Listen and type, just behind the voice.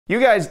You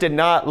guys did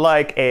not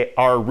like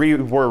our We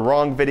Were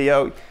Wrong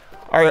video.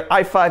 Our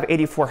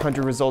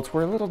i5-8400 results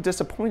were a little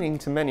disappointing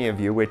to many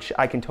of you, which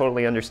I can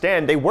totally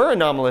understand. They were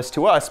anomalous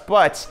to us,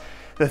 but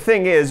the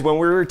thing is, when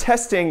we were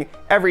testing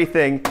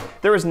everything,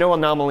 there was no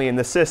anomaly in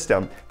the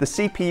system. The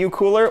CPU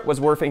cooler was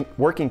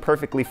working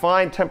perfectly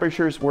fine.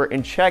 Temperatures were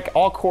in check.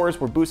 All cores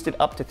were boosted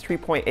up to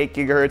 3.8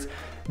 gigahertz.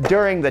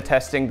 During the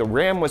testing, the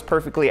RAM was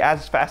perfectly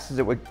as fast as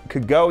it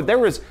could go. There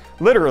was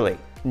literally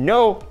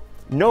no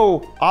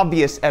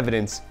obvious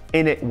evidence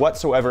in it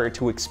whatsoever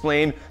to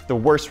explain the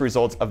worst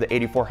results of the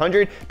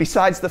 8400,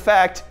 besides the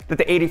fact that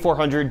the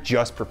 8400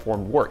 just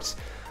performed worse.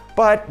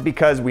 But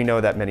because we know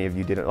that many of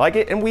you didn't like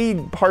it, and we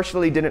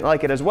partially didn't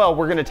like it as well,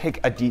 we're gonna take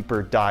a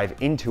deeper dive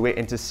into it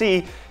and to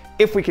see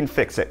if we can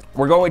fix it.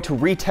 We're going to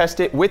retest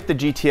it with the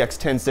GTX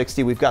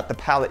 1060. We've got the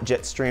palette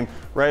jet stream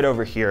right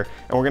over here,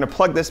 and we're gonna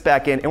plug this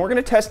back in and we're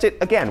gonna test it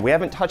again. We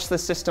haven't touched the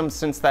system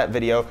since that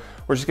video.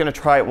 We're just gonna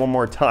try it one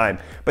more time.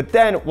 But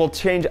then we'll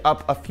change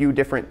up a few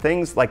different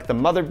things, like the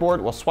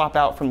motherboard. We'll swap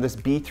out from this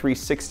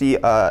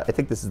B360, I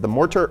think this is the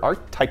Mortar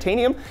Art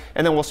Titanium,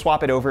 and then we'll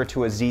swap it over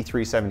to a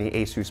Z370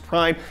 Asus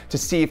Prime to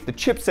see if the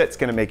chipset's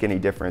gonna make any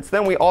difference.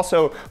 Then we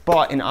also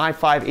bought an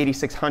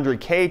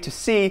i5-8600K to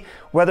see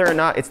whether or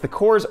not it's the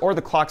cores or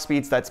the clock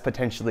speeds that's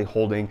potentially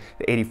holding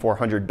the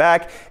 8400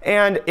 back.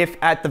 And if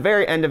at the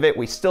very end of it,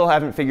 we still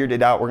haven't figured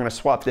it out, we're gonna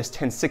swap this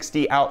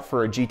 1060 out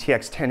for a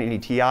GTX 1080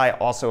 Ti,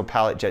 also a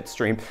palette jet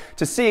stream,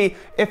 to see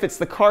if it's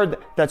the card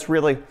that's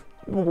really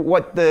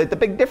what the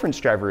big difference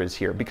driver is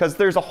here, because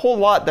there's a whole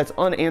lot that's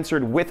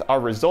unanswered with our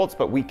results,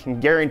 but we can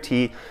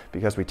guarantee,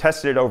 because we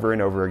tested it over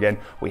and over again,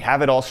 we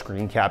have it all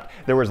screen capped,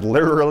 there was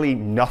literally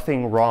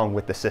nothing wrong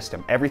with the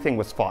system. Everything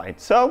was fine.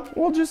 So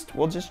we'll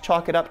just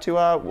chalk it up to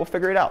we'll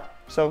figure it out.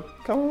 So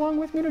come along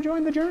with me to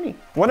join the journey.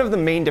 One of the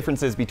main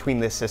differences between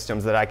these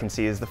systems that I can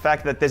see is the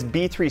fact that this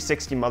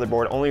B360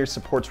 motherboard only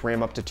supports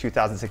RAM up to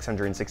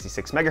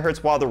 2666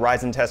 megahertz, while the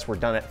Ryzen tests were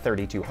done at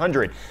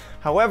 3200.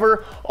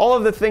 However, all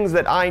of the things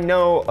that I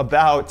know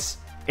about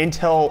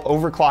Intel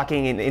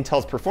overclocking and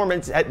Intel's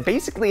performance, it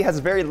basically has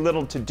very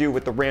little to do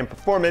with the RAM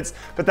performance,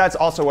 but that's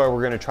also where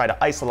we're going to try to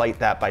isolate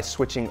that by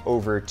switching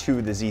over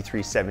to the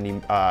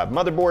Z370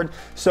 motherboard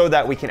so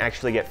that we can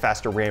actually get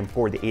faster RAM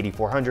for the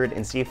 8400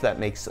 and see if that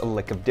makes a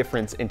lick of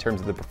difference in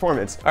terms of the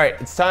performance. All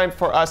right, it's time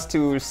for us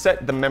to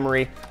set the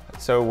memory.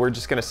 So we're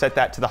just gonna set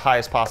that to the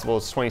highest possible.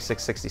 It's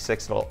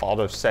 2666, it'll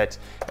auto set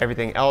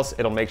everything else.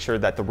 It'll make sure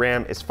that the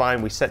RAM is fine.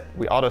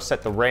 We auto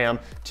set the RAM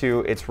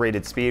to its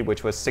rated speed,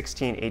 which was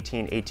 16,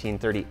 18, 18,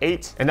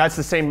 38. And that's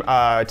the same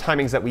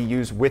timings that we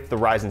use with the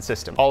Ryzen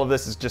system. All of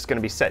this is just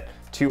gonna be set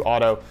to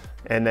auto,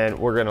 and then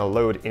we're gonna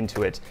load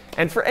into it.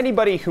 And for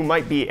anybody who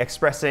might be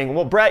expressing,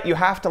 well, Brett, you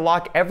have to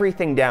lock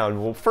everything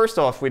down. Well, first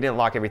off, we didn't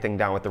lock everything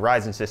down with the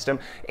Ryzen system.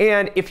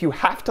 And if you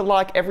have to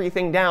lock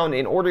everything down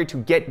in order to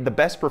get the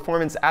best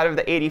performance out of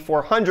the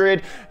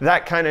 8400,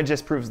 that kind of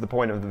just proves the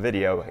point of the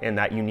video, in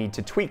that you need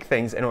to tweak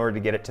things in order to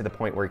get it to the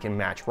point where it can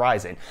match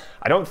Ryzen.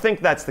 I don't think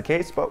that's the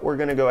case, but we're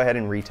gonna go ahead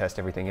and retest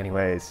everything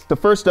anyways. So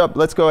first up,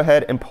 let's go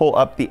ahead and pull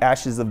up the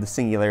Ashes of the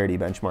Singularity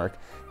benchmark,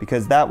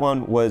 because that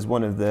one was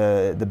one of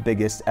the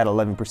biggest at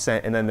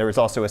 11%, and then there was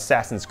also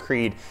Assassin's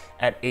Creed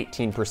at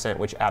 18%,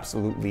 which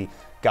absolutely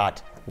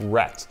got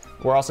wrecked.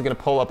 We're also going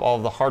to pull up all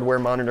of the hardware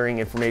monitoring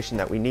information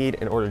that we need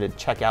in order to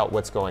check out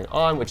what's going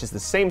on, which is the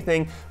same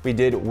thing we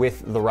did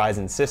with the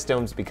Ryzen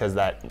systems, because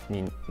that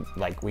means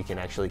like we can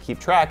actually keep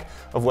track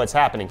of what's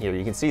happening here.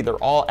 You can see they're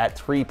all at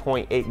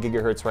 3.8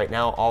 gigahertz right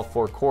now, all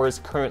 4 cores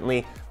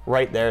currently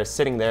right there,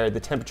 sitting there. The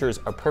temperatures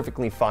are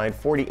perfectly fine,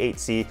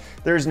 48C.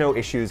 There's no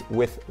issues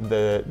with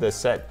the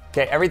set.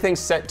 Okay, everything's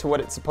set to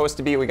what it's supposed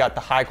to be. We got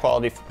the high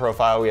quality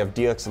profile. We have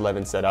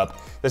DX11 set up.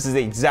 This is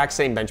the exact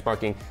same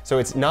benchmarking, so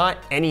it's not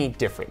any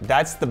different.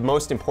 That's the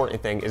most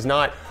important thing, is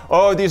not,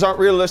 oh, these aren't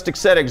realistic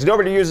settings.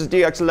 Nobody uses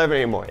DX11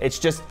 anymore. It's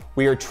just,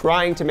 we are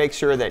trying to make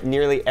sure that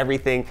nearly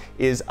everything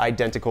is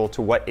identical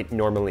to what it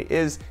normally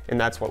is, and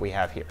that's what we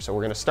have here. So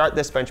we're gonna start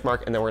this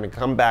benchmark, and then we're gonna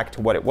come back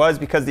to what it was,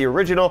 because the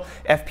original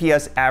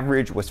FPS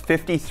average was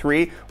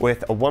 53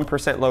 with a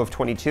 1% low of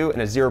 22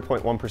 and a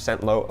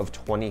 0.1% low of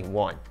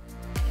 21.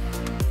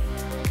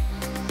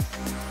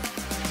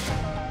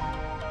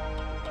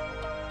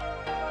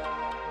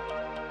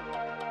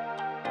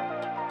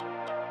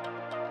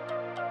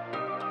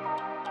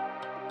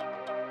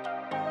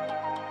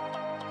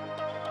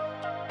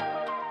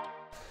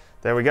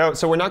 There we go.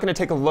 So we're not going to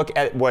take a look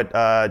at what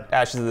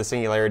Ashes of the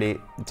Singularity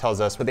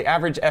tells us, but the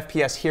average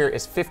FPS here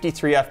is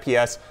 53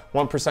 FPS,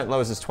 1%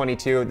 lows is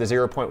 22, the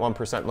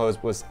 0.1%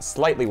 lows was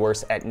slightly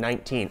worse at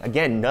 19.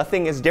 Again,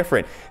 nothing is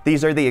different.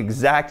 These are the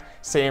exact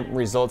same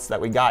results that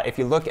we got. If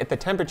you look at the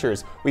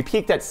temperatures, we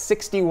peaked at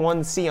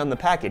 61C on the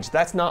package.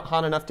 That's not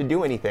hot enough to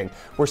do anything.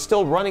 We're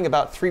still running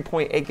about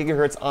 3.8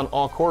 gigahertz on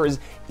all cores,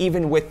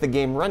 even with the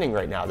game running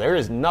right now. There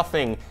is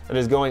nothing that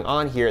is going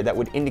on here that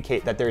would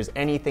indicate that there's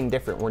anything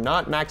different. We're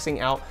not maxing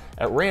out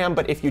at RAM,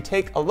 but if you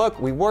take a look,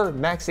 we were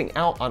maxing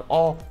out on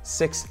all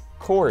 6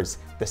 cores.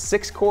 The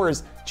 6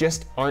 cores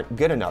just aren't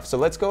good enough. So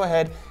let's go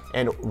ahead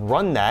and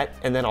run that,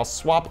 and then I'll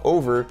swap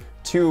over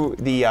to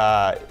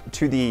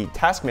the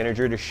task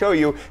manager to show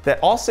you that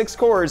all 6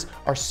 cores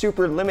are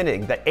super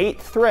limiting. The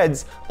 8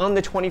 threads on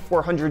the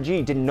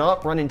 2400G did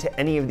not run into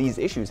any of these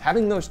issues.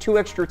 Having those 2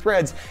 extra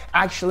threads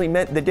actually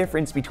meant the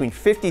difference between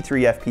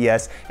 53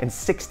 FPS and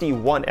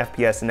 61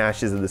 FPS in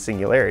Ashes of the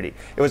Singularity.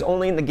 It was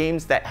only in the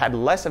games that had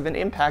less of an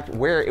impact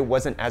where it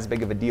wasn't as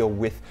big of a deal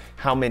with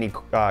how many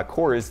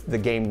cores the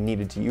game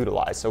needed to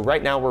utilize. So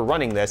right now we're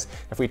running this.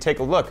 If we take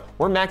a look,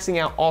 we're maxing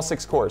out all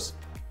 6 cores.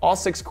 All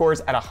 6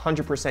 cores at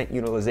 100%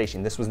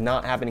 utilization. This was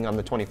not happening on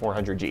the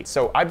 2400G.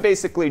 So I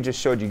basically just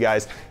showed you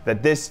guys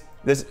that this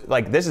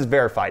is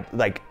verified.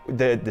 Like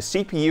the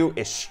CPU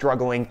is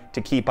struggling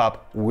to keep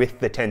up with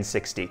the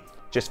 1060.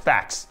 Just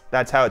facts.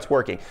 That's how it's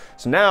working.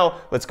 So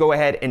now let's go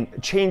ahead and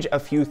change a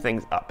few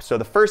things up. So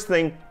the first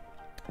thing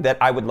that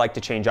I would like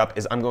to change up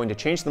is I'm going to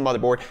change the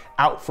motherboard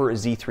out for a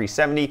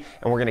Z370,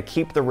 and we're gonna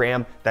keep the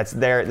RAM that's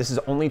there. This is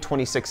only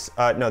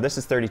this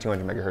is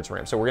 3200 megahertz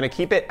RAM. So we're gonna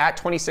keep it at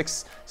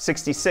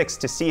 2666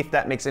 to see if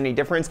that makes any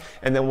difference,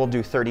 and then we'll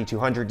do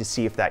 3200 to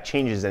see if that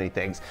changes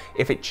anything.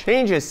 If it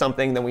changes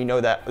something, then we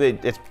know that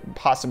it's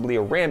possibly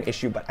a RAM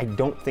issue, but I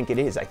don't think it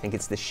is. I think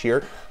it's the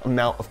sheer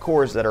amount of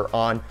cores that are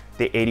on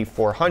the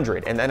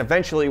 8400, and then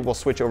eventually we'll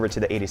switch over to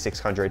the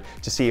 8600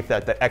 to see if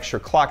the extra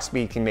clock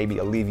speed can maybe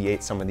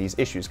alleviate some of these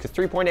issues, because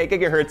 3.8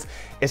 gigahertz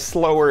is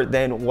slower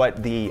than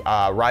what the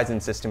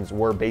Ryzen systems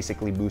were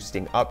basically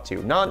boosting up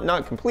to.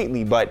 Not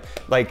completely, but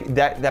like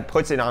that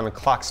puts it on a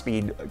clock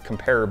speed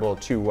comparable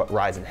to what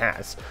Ryzen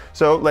has.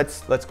 So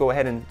let's go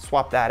ahead and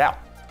swap that out.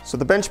 So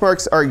the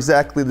benchmarks are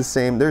exactly the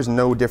same. There's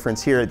no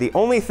difference here. The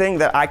only thing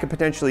that I could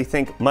potentially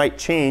think might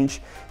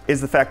change is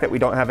the fact that we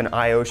don't have an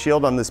IO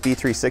shield on this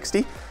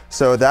B360.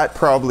 So that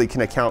probably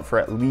can account for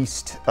at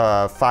least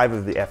 5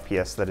 of the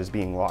FPS that is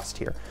being lost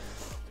here.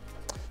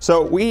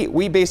 So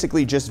we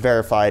basically just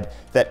verified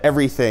that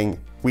everything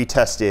we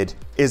tested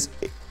is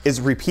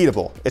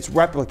repeatable. It's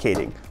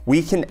replicating.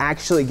 We can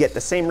actually get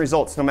the same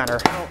results no matter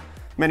how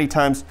many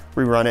times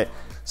we run it.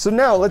 So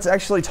now let's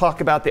actually talk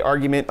about the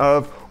argument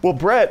of, well,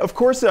 Brett, of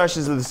course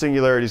Ashes of the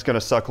Singularity is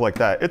gonna suck like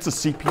that. It's a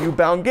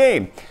CPU-bound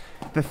game.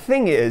 The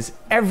thing is,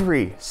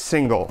 every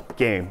single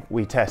game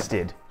we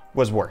tested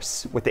was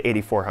worse with the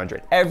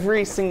 8400.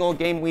 Every single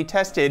game we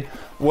tested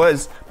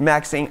was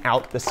maxing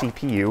out the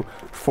CPU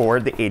for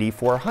the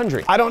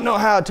 8400. I don't know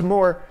how to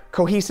more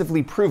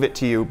cohesively prove it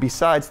to you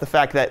besides the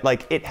fact that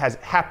like it has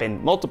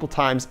happened multiple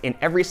times in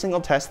every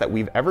single test that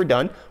we've ever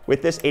done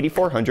with this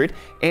 8400,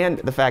 and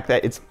the fact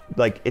that it's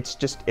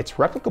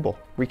replicable.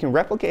 We can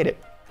replicate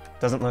it.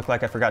 Doesn't look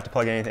like I forgot to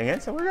plug anything in,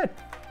 so we're good.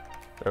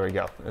 There we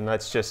go. And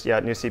that's just, yeah,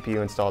 new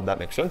CPU installed, that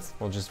makes sense.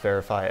 We'll just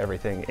verify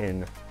everything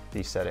in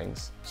these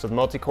settings. So the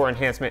multi-core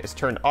enhancement is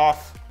turned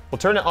off. We'll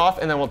turn it off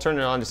and then we'll turn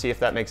it on to see if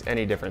that makes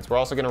any difference. We're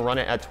also gonna run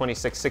it at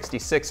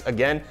 2666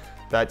 again.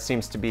 That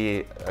seems to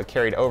be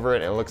carried over,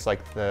 and it looks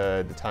like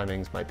the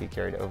timings might be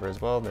carried over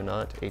as well. They're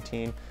not.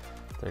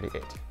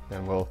 1838.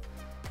 Then we'll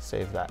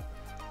save that.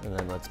 And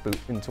then let's boot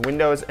into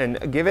Windows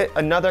and give it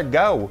another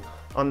go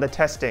on the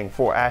testing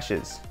for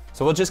Ashes.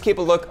 So we'll just keep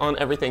a look on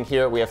everything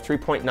here. We have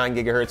 3.9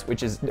 gigahertz,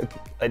 which is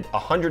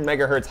 100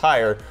 megahertz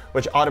higher,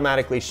 which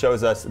automatically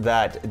shows us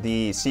that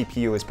the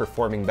CPU is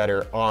performing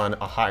better on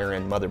a higher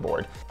end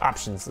motherboard.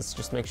 Options, let's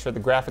just make sure the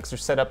graphics are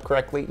set up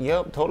correctly.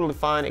 Yep, totally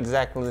fine,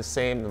 exactly the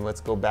same. Then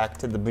let's go back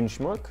to the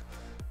benchmark.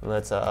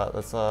 Let's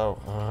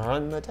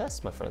run the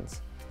test, my friends.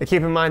 And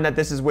keep in mind that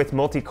this is with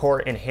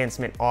multi-core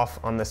enhancement off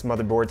on this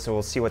motherboard, so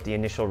we'll see what the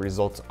initial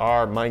results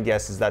are. My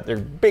guess is that they're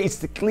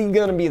basically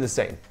gonna be the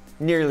same,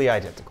 nearly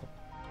identical.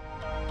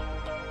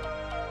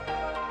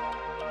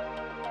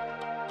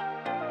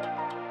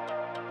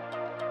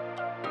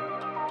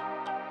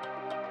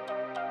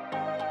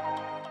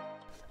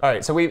 All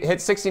right, so we hit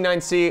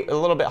 69C, a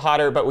little bit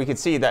hotter, but we could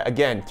see that,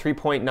 again,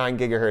 3.9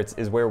 gigahertz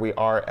is where we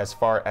are as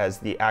far as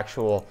the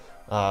actual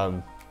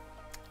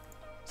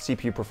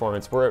CPU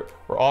performance. We're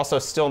also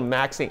still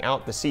maxing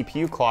out the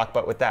CPU clock,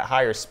 but with that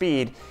higher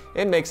speed,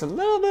 it makes a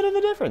little bit of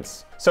a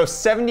difference. So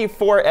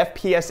 74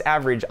 FPS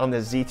average on the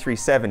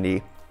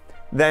Z370,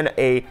 then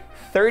a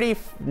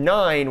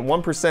 39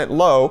 1%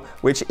 low,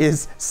 which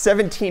is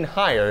 17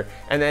 higher,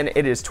 and then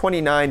it is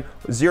 29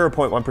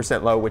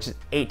 0.1% low, which is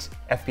 8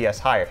 FPS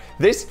higher.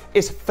 This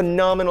is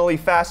phenomenally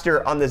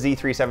faster on the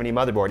Z370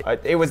 motherboard.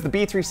 It was the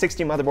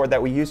B360 motherboard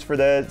that we used for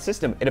the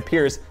system. It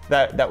appears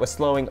that that was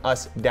slowing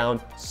us down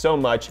so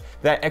much.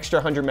 That extra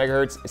 100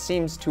 megahertz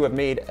seems to have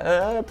made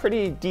a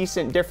pretty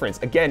decent difference.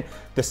 Again,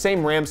 the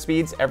same RAM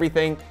speeds,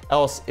 everything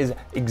else is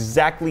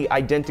exactly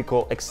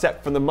identical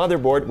except for the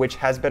motherboard, which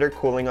has better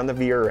cooling on the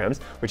VRMs,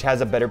 which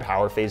has a better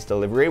power phase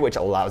delivery, which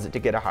allows it to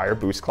get a higher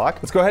boost clock.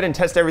 Let's go ahead and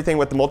test everything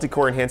with the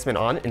multi-core enhancement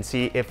on and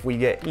see if we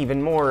get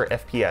even more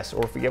FPS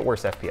or if we get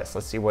worse FPS.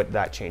 Let's see what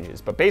that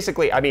changes. But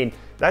basically, I mean,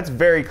 that's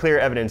very clear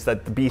evidence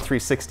that the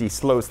B360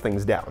 slows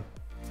things down.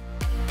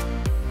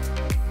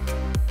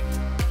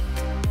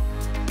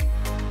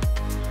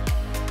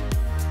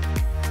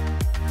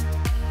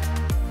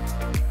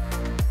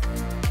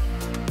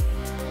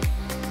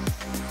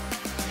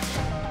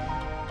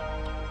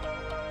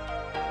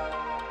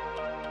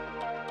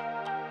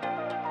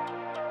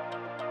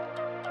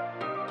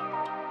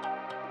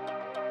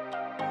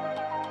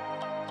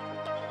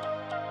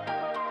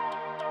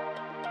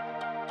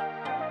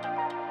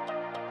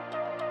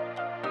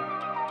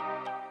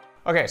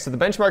 Okay, so the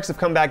benchmarks have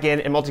come back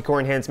in and multi-core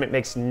enhancement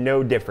makes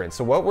no difference.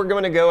 So what we're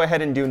going to go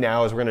ahead and do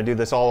now is we're going to do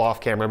this all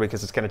off camera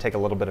because it's going to take a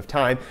little bit of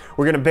time.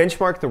 We're going to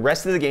benchmark the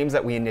rest of the games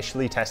that we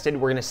initially tested.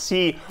 We're going to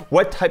see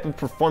what type of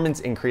performance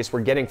increase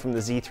we're getting from the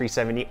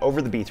Z370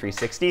 over the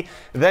B360.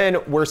 Then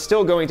we're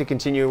still going to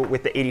continue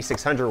with the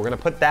 8600. We're going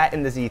to put that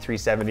in the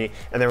Z370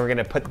 and then we're going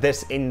to put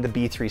this in the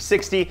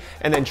B360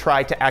 and then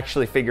try to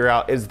actually figure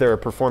out, is there a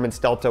performance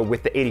delta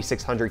with the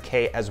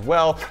 8600K as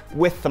well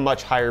with the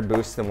much higher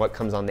boost than what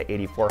comes on the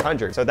 8400.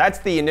 So that's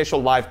the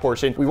initial live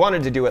portion. We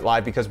wanted to do it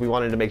live because we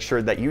wanted to make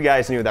sure that you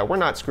guys knew that we're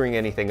not screwing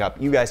anything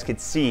up. You guys could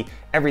see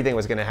everything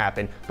was gonna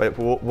happen, but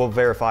we'll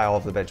verify all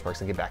of the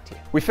benchmarks and get back to you.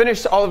 We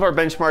finished all of our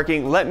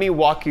benchmarking. Let me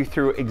walk you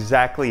through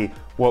exactly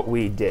what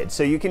we did.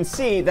 So you can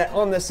see that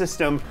on the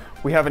system,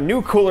 we have a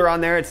new cooler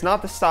on there. It's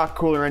not the stock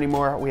cooler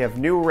anymore. We have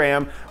new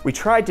RAM. We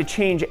tried to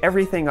change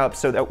everything up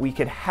so that we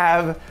could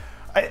have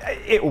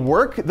it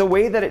work the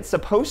way that it's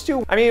supposed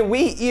to. I mean, we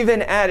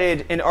even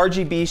added an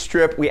RGB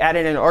strip, we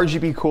added an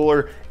RGB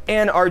cooler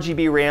and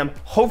RGB RAM,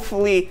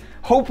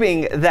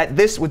 hoping that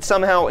this would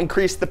somehow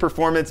increase the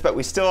performance, but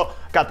we still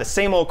got the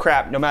same old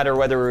crap no matter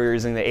whether we were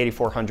using the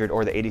 8400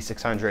 or the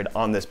 8600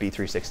 on this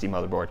B360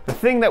 motherboard. The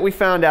thing that we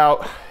found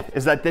out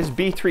is that this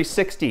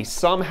B360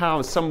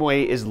 somehow, some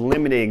way is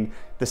limiting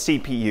the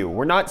CPU.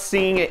 We're not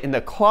seeing it in the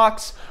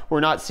clocks, we're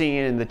not seeing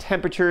it in the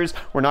temperatures,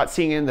 we're not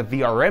seeing it in the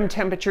VRM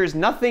temperatures.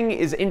 Nothing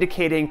is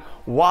indicating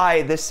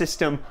why this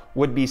system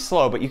would be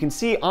slow, but you can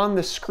see on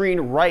the screen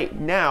right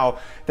now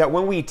that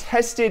when we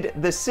tested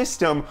the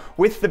system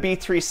with the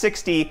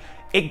B360,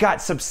 it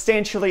got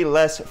substantially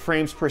less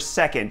frames per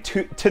second,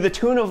 to the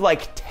tune of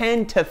like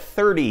 10 to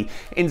 30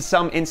 in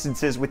some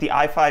instances with the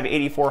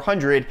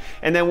i5-8400.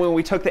 And then when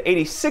we took the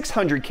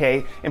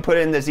 8600K and put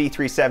it in the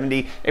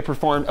Z370, it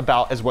performed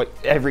about as what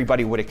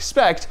everybody would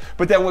expect.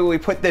 But then when we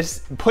put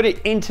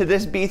it into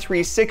this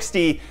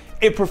B360,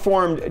 it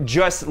performed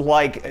just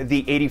like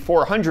the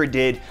 8400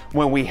 did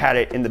when we had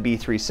it in the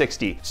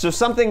B360. So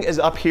something is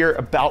up here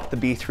about the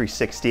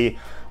B360.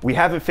 We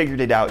haven't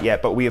figured it out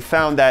yet, but we have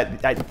found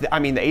that, I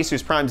mean, the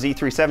Asus Prime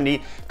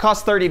Z370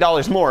 costs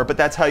 $30 more, but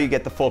that's how you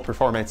get the full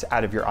performance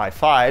out of your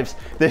i5s.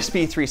 This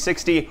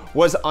B360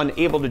 was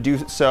unable to do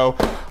so,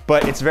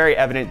 but it's very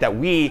evident that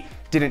we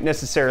didn't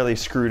necessarily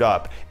screwed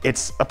up.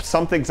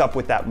 Something's up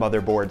with that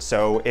motherboard.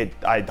 So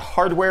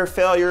hardware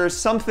failures,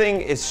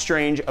 something is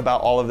strange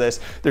about all of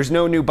this. There's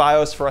no new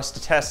BIOS for us to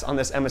test on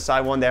this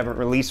MSI one. They haven't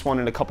released one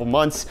in a couple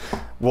months.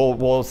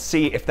 We'll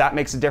see if that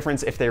makes a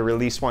difference, if they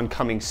release one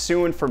coming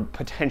soon for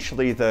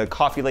potentially the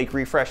Coffee Lake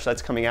refresh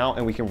that's coming out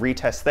and we can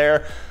retest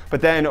there.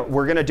 But then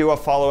we're gonna do a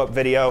follow-up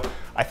video.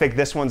 I think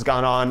this one's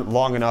gone on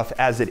long enough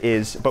as it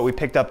is, but we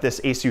picked up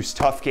this Asus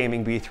TUF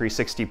Gaming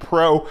B360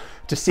 Pro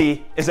to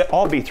see, is it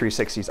all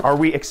B360s? Are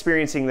we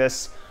experiencing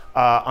this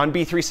on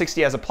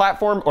B360 as a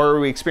platform, or are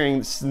we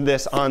experiencing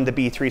this on the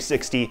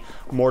B360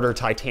 Mortar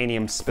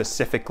Titanium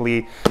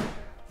specifically?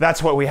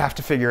 That's what we have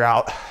to figure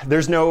out.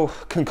 There's no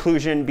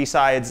conclusion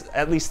besides,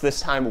 at least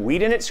this time, we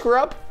didn't screw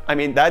up. I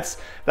mean, that's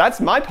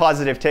my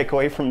positive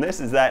takeaway from this,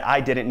 is that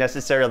I didn't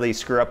necessarily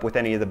screw up with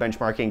any of the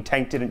benchmarking.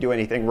 Tank didn't do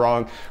anything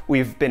wrong.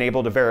 We've been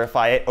able to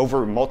verify it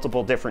over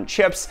multiple different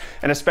chips,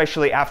 and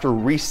especially after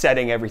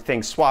resetting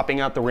everything,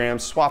 swapping out the RAM,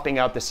 swapping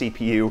out the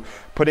CPU,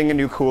 putting a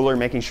new cooler,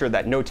 making sure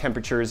that no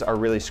temperatures are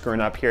really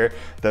screwing up here.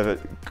 The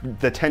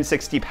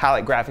 1060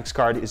 palette graphics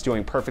card is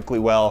doing perfectly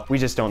well. We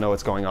just don't know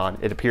what's going on.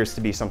 It appears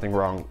to be something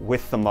wrong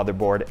with the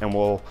motherboard, and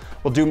we'll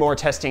do more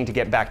testing to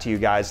get back to you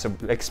guys. So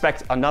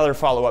expect another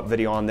follow-up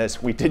video on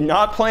this. We did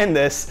not plan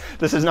this.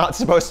 This is not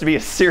supposed to be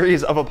a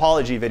series of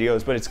apology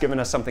videos, but it's given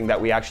us something that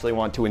we actually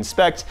want to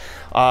inspect.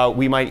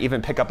 We might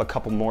even pick up a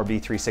couple more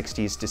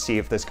B360s to see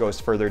if this goes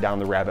further down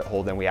the rabbit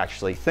hole than we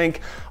actually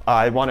think.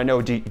 I want to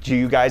know, do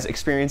you guys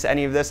experience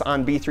any of this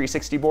on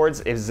B360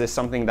 boards? Is this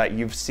something that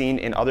you've seen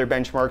in other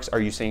benchmarks?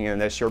 Are you seeing in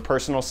this your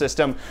personal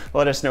system?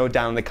 Let us know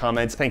down in the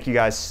comments. Thank you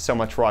guys so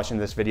much for watching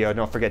this video.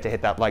 Don't forget to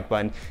hit that like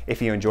button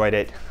if you enjoyed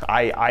it.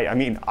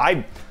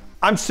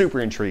 I'm super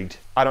intrigued.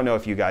 I don't know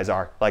if you guys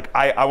are. Like,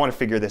 I want to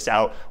figure this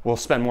out. We'll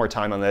spend more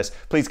time on this.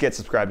 Please get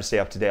subscribed to stay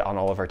up to date on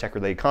all of our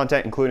tech-related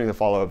content, including the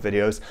follow-up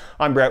videos.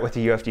 I'm Brett with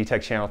the UFD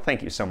Tech channel.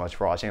 Thank you so much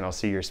for watching, and I'll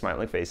see your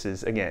smiling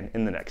faces again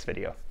in the next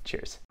video.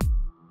 Cheers.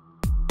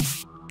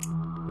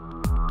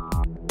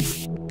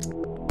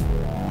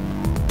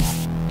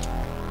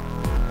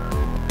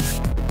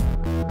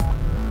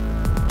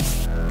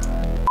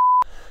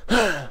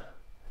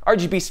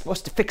 RGB's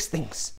supposed to fix things.